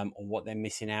 or what they're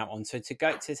missing out on. So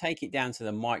to take it down to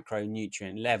the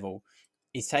micronutrient level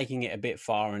is taking it a bit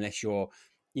far, unless you're,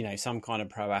 some kind of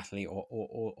pro athlete or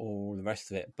all the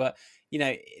rest of it. But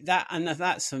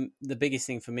that's the biggest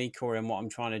thing for me, Cory, and what I'm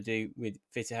trying to do with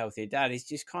Fitter Healthier Dad is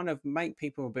just kind of make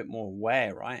people a bit more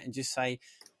aware, right? And just say,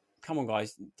 come on,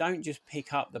 guys, don't just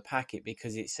pick up the packet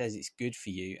because it says it's good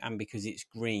for you and because it's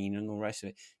green and all the rest of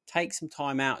it. Take some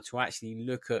time out to actually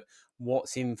look at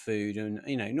what's in food and,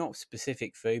 not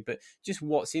specific food, but just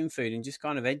what's in food, and just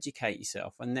kind of educate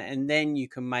yourself. And then you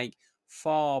can make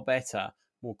far better,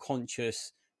 more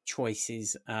conscious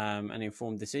choices and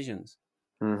informed decisions.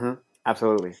 Mm-hmm.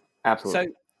 Absolutely.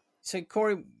 So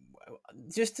Cory,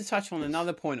 just to touch on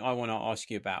another point I want to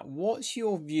ask you about, what's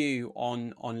your view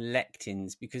on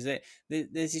lectins? Because there's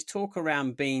this talk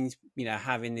around beans,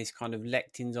 having this kind of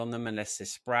lectins on them unless they're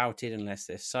sprouted, unless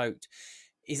they're soaked.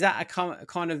 Is that a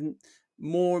kind of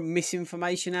more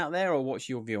misinformation out there, or what's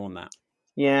your view on that?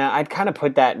 Yeah, I'd kind of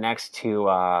put that next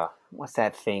to what's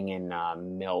that thing in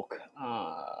milk?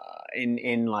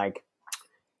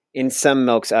 In some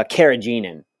milks,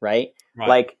 carrageenan, right?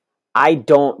 Like, I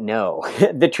don't know.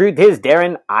 The truth is,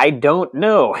 Darren, I don't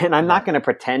know, and I'm not going to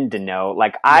pretend to know.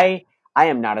 Like, I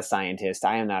am not a scientist.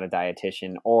 I am not a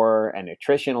dietitian or a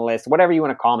nutritionalist, whatever you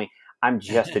want to call me. I'm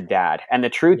just a dad. And the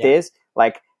truth is,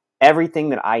 like, everything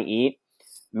that I eat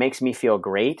makes me feel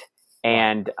great.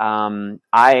 And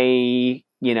I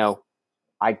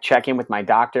check in with my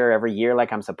doctor every year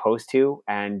like I'm supposed to.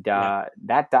 And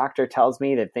that doctor tells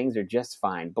me that things are just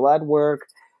fine. Blood work,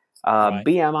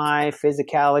 BMI,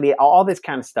 physicality, all this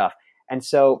kind of stuff. And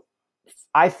so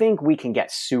I think we can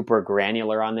get super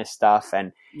granular on this stuff.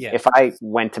 And if I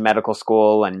went to medical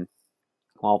school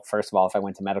first of all, if I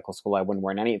went to medical school, I wouldn't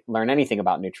learn anything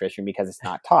about nutrition because it's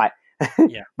not taught.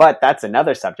 But that's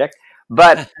another subject.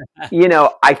 But,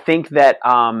 I think that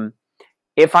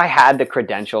if I had the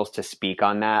credentials to speak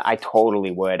on that, I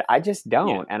totally would. I just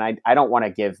don't. And I don't want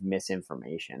to give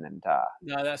misinformation. And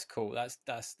no, that's cool. That's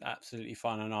absolutely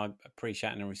fine. And I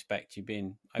appreciate and respect you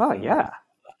being open. Oh, yeah.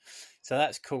 So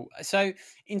that's cool. So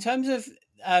in terms of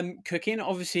cooking,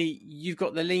 obviously you've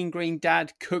got the Lean Green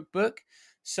Dad cookbook.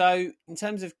 So in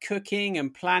terms of cooking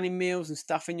and planning meals and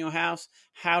stuff in your house,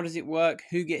 how does it work?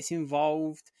 Who gets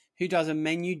involved? Who does a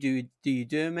menu? Do you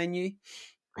do a menu?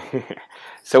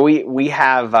 So we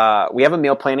have a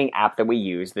meal planning app that we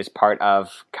use. That's part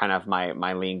of kind of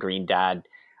my Lean Green Dad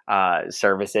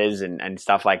services and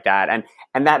stuff like that.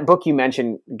 And that book you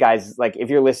mentioned, guys, like if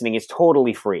you're listening, is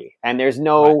totally free. And there's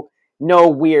no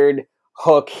weird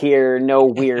hook here, no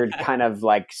weird kind of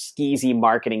like skeezy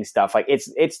marketing stuff. Like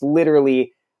it's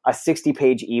literally a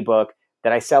 60-page ebook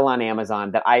that I sell on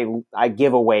Amazon that I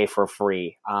give away for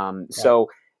free. So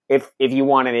if you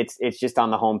want it, it's just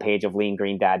on the homepage of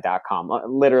leangreendad.com.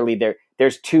 Literally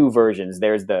there's two versions.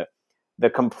 There's the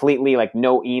completely like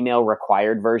no email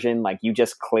required version. Like you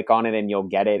just click on it and you'll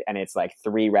get it. And it's like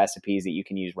 3 recipes that you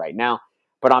can use right now.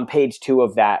 But on page 2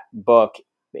 of that book,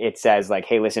 it says like,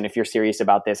 hey, listen, if you're serious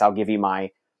about this, I'll give you my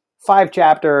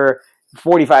 5-chapter,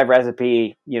 45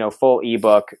 recipe, full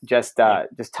ebook. Just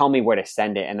tell me where to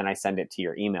send it. And then I send it to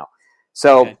your email.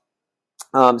 So,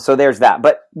 so there's that.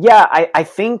 But yeah, I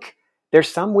think there's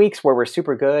some weeks where we're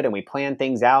super good and we plan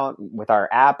things out with our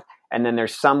app. And then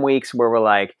there's some weeks where we're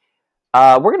like,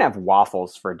 we're going to have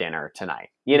waffles for dinner tonight,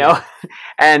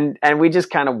 and we just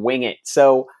kind of wing it.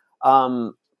 So,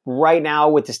 right now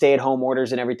with the stay-at-home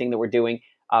orders and everything that we're doing,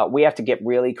 we have to get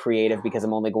really creative because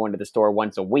I'm only going to the store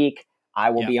once a week. I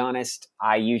will be honest.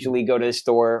 I usually go to the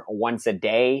store once a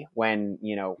day when,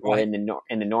 we're in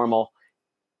the normal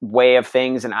way of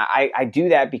things. And I do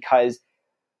that because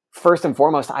first and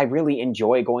foremost, I really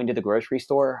enjoy going to the grocery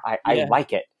store. I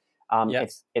like it.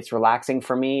 It's relaxing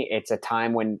for me. It's a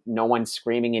time when no one's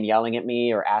screaming and yelling at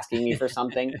me or asking me for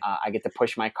something. I get to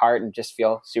push my cart and just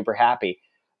feel super happy.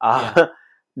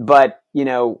 But,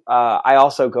 I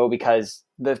also go because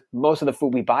most of the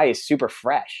food we buy is super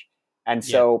fresh. And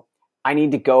so I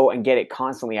need to go and get it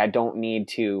constantly. I don't need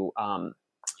to,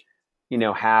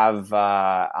 have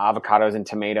avocados and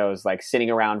tomatoes like sitting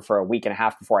around for a week and a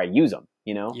half before I use them,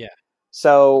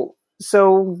 So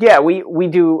yeah, we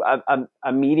do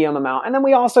a medium amount. And then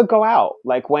we also go out.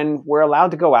 Like when we're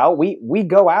allowed to go out, we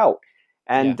go out.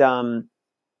 And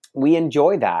we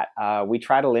enjoy that. We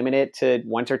try to limit it to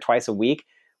once or twice a week.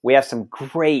 We have some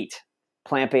great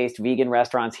plant-based vegan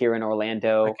restaurants here in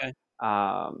Orlando. Okay.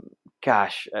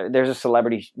 There's a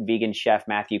celebrity vegan chef,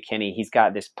 Matthew Kinney. He's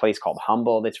got this place called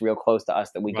Humble that's real close to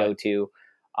us that we go to.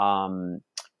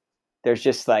 There's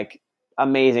just like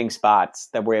amazing spots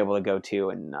that we're able to go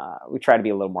to. And we try to be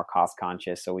a little more cost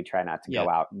conscious. So we try not to go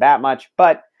out that much.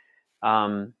 But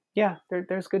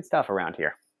there's good stuff around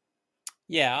here.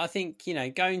 Yeah, I think,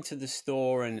 going to the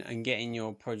store and getting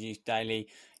your produce daily,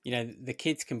 the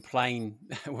kids complain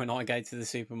when I go to the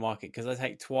supermarket because I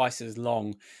take twice as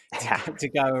long to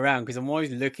go around because I'm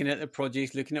always looking at the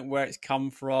produce, looking at where it's come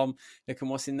from, looking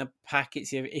what's in the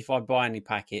packets, if I buy any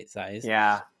packets, that is.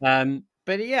 Yeah.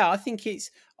 But yeah, I think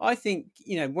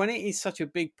when it is such a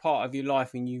big part of your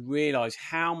life and you realize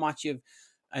how much of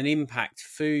an impact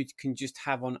food can just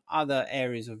have on other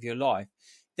areas of your life,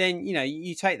 then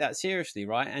you take that seriously,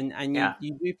 right? And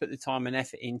you do put the time and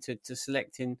effort into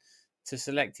selecting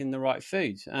the right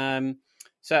foods.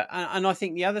 So I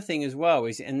think the other thing as well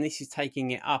is, and this is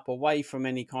taking it up away from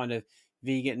any kind of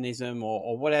veganism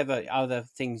or whatever other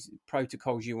things,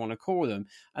 protocols you want to call them,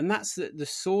 and that's the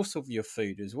source of your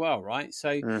food as well, right?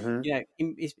 So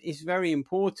it's very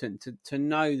important to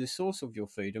know the source of your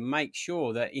food and make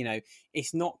sure that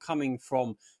it's not coming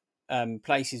from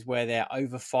places where they're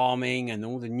over farming and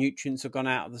all the nutrients have gone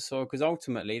out of the soil, because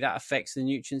ultimately that affects the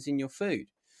nutrients in your food.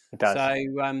 It does.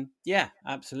 So yeah,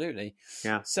 absolutely.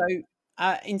 Yeah. So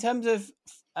in terms of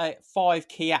 5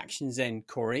 key actions then,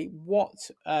 Cory, what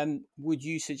would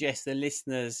you suggest the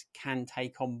listeners can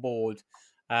take on board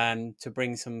to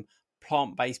bring some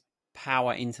plant-based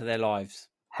power into their lives?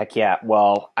 Heck yeah.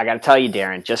 Well, I got to tell you,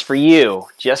 Darren, just for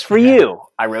you,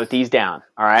 I wrote these down.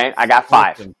 All right. I got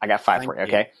 5. Awesome. I got 5 for you.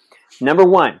 Okay. Number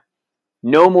 1,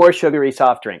 no more sugary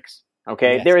soft drinks.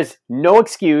 Okay. Yes. There is no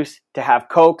excuse to have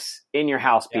Cokes in your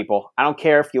house, people. I don't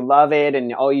care if you love it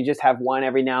and, you just have one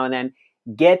every now and then.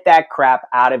 Get that crap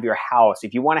out of your house.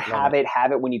 If you want to have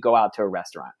it when you go out to a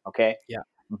restaurant. Okay. Yeah.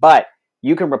 But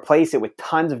you can replace it with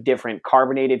tons of different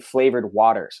carbonated flavored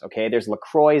waters. Okay. There's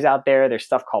LaCroix out there. There's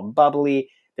stuff called Bubbly.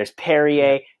 There's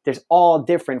Perrier. There's all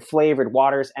different flavored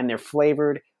waters, and they're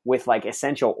flavored with like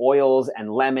essential oils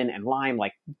and lemon and lime.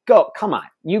 Like, come on.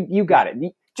 You got it.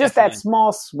 Just Definitely. that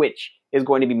small switch is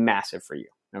going to be massive for you.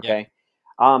 Okay.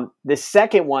 Yeah. The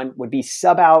second one would be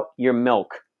sub out your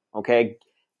milk. Okay.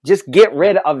 Just get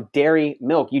rid of dairy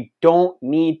milk. You don't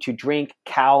need to drink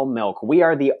cow milk. We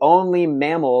are the only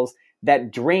mammals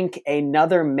that drink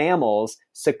another mammal's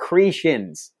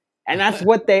secretions. And that's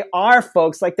what they are,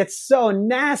 folks. Like, that's so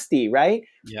nasty, right?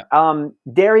 Yeah.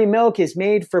 Dairy milk is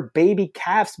made for baby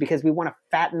calves because we want to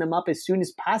fatten them up as soon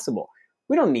as possible.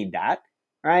 We don't need that.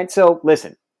 All right. So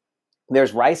listen,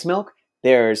 there's rice milk,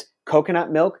 there's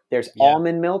coconut milk, there's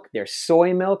almond milk, there's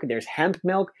soy milk, there's hemp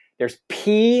milk, there's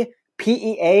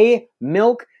PEA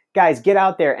milk. Guys, get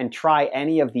out there and try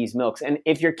any of these milks. And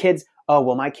if your kids,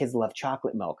 my kids love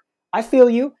chocolate milk. I feel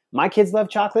you. My kids love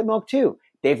chocolate milk too.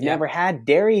 They've never had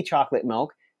dairy chocolate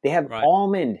milk. They have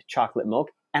almond chocolate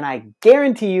milk. And I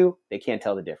guarantee you they can't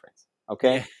tell the difference.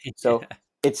 Okay. So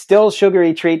it's still a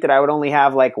sugary treat that I would only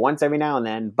have like once every now and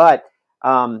then. But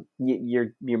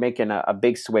you're making a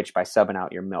big switch by subbing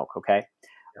out your milk. Okay.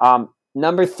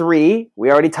 Number 3,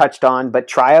 we already touched on, but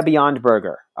try a Beyond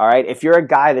Burger. All right. If you're a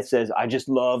guy that says, I just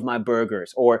love my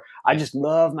burgers, or I just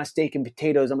love my steak and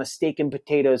potatoes, I'm a steak and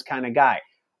potatoes kind of guy.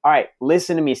 All right.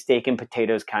 Listen to me, steak and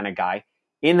potatoes kind of guy.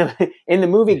 In the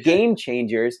movie Game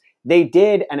Changers, they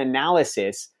did an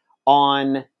analysis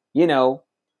on,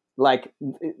 like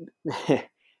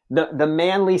the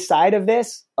manly side of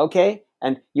this. Okay.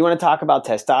 And you want to talk about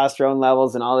testosterone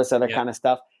levels and all this other kind of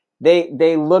stuff.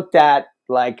 They looked at,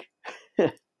 like,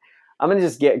 I'm going to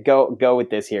just go with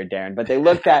this here, Darren, but they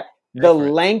looked at the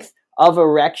length of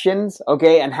erections.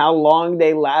 Okay. And how long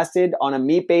they lasted on a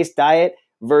meat-based diet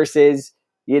versus,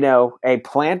 a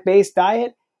plant-based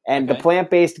diet. And the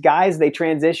plant-based guys, they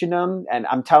transitioned them. And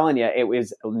I'm telling you, it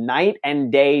was night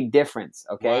and day difference.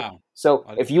 Okay. Wow. So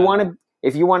if you want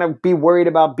to be worried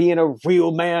about being a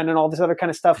real man and all this other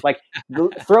kind of stuff, like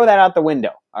throw that out the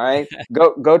window. All right.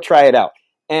 Go try it out.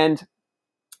 And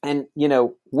if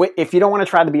you don't want to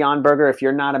try the Beyond Burger, if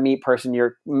you're not a meat person,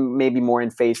 you're maybe more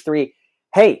in phase 3.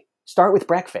 Hey, start with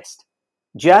breakfast.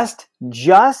 Just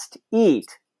eat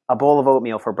a bowl of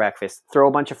oatmeal for breakfast. Throw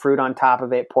a bunch of fruit on top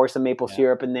of it. Pour some maple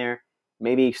syrup in there.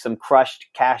 Maybe some crushed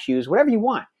cashews, whatever you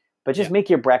want. But just make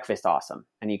your breakfast awesome,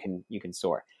 and you can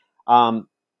soar.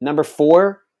 Number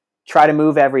 4, try to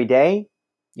move every day.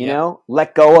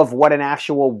 Let go of what an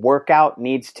actual workout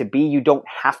needs to be. You don't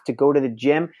have to go to the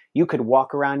gym. You could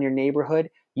walk around your neighborhood.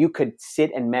 You could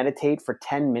sit and meditate for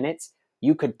 10 minutes.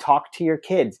 You could talk to your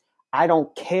kids. I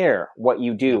don't care what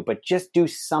you do, but just do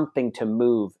something to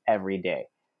move every day.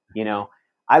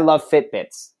 I love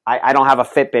Fitbits. I don't have a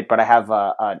Fitbit, but I have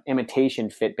an imitation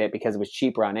Fitbit because it was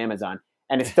cheaper on Amazon,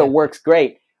 and it still works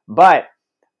great. But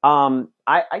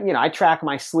I track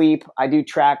my sleep. I do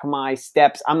track my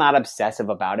steps. I'm not obsessive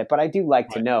about it, but I do like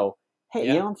to know,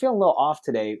 hey, I'm feeling a little off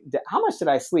today. How much did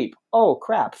I sleep? Oh,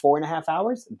 crap, 4.5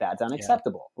 hours? That's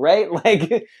unacceptable, right?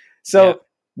 Like, so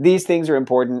these things are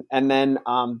important. And then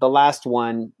the last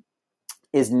one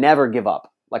is never give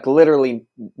up. Like, literally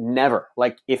never.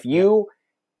 Like, if you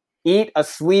eat a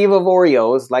sleeve of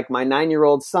Oreos like my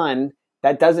 9-year-old son,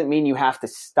 that doesn't mean you have to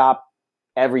stop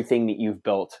everything that you've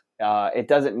built. It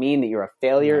doesn't mean that you're a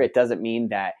failure. No. It doesn't mean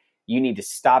that you need to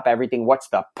stop everything. What's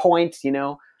the point,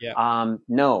 No,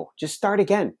 just start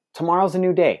again. Tomorrow's a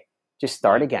new day. Just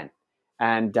start again.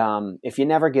 And if you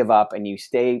never give up and you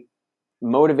stay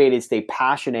motivated, stay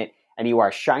passionate, and you are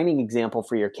a shining example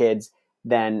for your kids,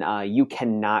 then you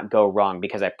cannot go wrong,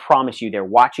 because I promise you, they're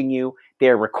watching you.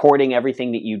 They're recording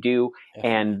everything that you do.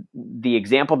 And the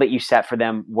example that you set for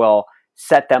them will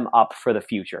set them up for the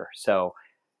future. So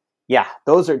yeah,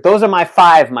 those are my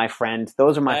 5, my friend.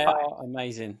 Those are my 5.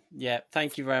 Amazing. Yeah,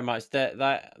 thank you very much.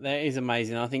 That is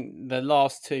amazing. I think the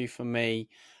last 2 for me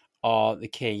are the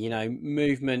key.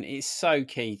 Movement is so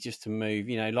key, just to move.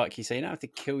 Like you say, you don't have to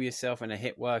kill yourself in a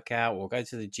HIIT workout or go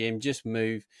to the gym. Just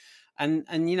move, and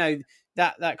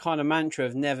that kind of mantra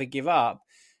of never give up.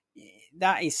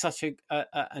 That is such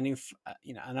an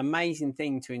amazing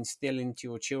thing to instill into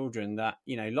your children, that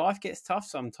life gets tough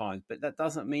sometimes, but that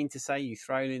doesn't mean to say you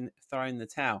throw in the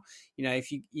towel.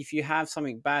 If you have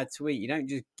something bad to eat, you don't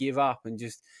just give up and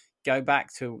just go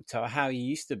back to how you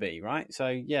used to be, right?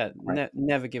 So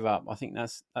never give up. I think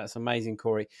that's amazing,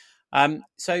 Cory.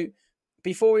 So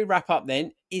before we wrap up,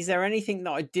 then, is there anything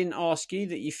that I didn't ask you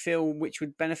that you feel which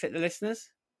would benefit the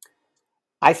listeners?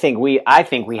 I think we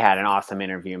had an awesome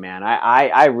interview, man.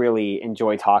 I really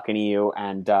enjoy talking to you.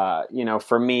 And,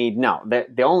 for me,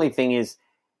 the only thing is,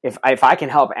 if I can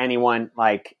help anyone,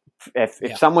 like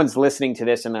if someone's listening to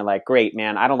this and they're like, great,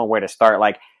 man, I don't know where to start.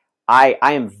 Like, I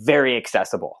am very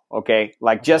accessible. Okay.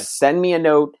 Like, just send me a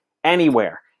note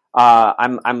anywhere.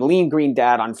 I'm Lean Green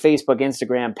Dad on Facebook,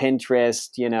 Instagram, Pinterest.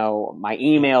 My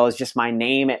email is just my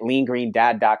name at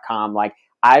leangreendad.com. Like,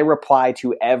 I reply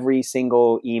to every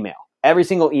single email.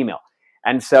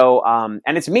 And so,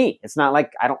 and it's me. It's not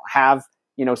like I don't have,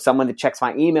 someone that checks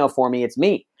my email for me. It's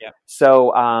me. Yeah.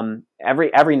 So,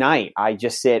 every night I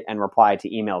just sit and reply to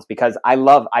emails, because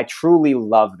I truly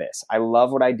love this. I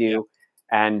love what I do.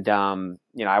 Yeah. And,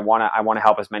 I want to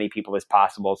help as many people as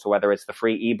possible. So whether it's the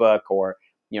free ebook, or,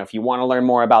 if you want to learn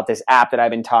more about this app that I've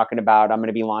been talking about, I'm going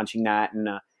to be launching that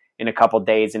in a couple of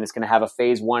days, and it's going to have a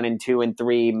phase 1 and 2 and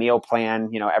 3 meal plan,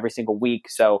 every single week.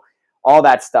 So all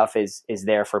that stuff is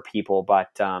there for people.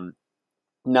 But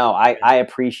I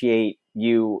appreciate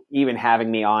you even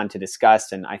having me on to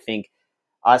discuss. And I think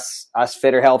us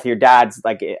fitter, healthier dads,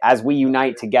 like, as we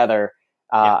unite together,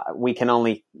 we can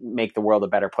only make the world a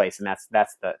better place. And that's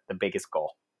the biggest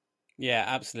goal. Yeah,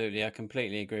 absolutely. I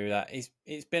completely agree with that.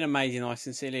 It's been amazing. I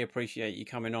sincerely appreciate you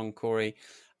coming on, Cory.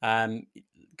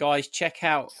 Guys, check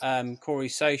out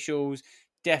Cory's socials.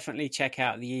 Definitely check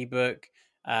out the ebook.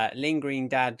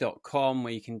 leangreendad.com,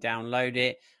 where you can download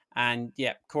it. And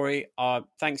Cory,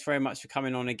 thanks very much for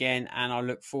coming on again, and I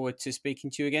look forward to speaking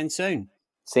to you again soon.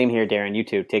 Same here, Darren. You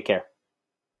too. Take care.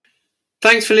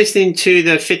 Thanks for listening to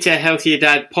the Fitter, Healthier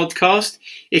Dad podcast.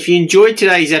 If you enjoyed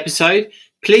today's episode,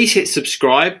 please hit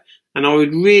subscribe, and I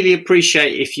would really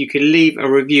appreciate if you could leave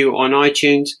a review on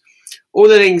iTunes. All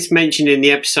the links mentioned in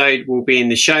the episode will be in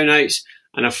the show notes,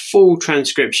 and a full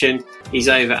transcription is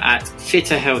over at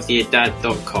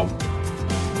fitterhealthierdad.com.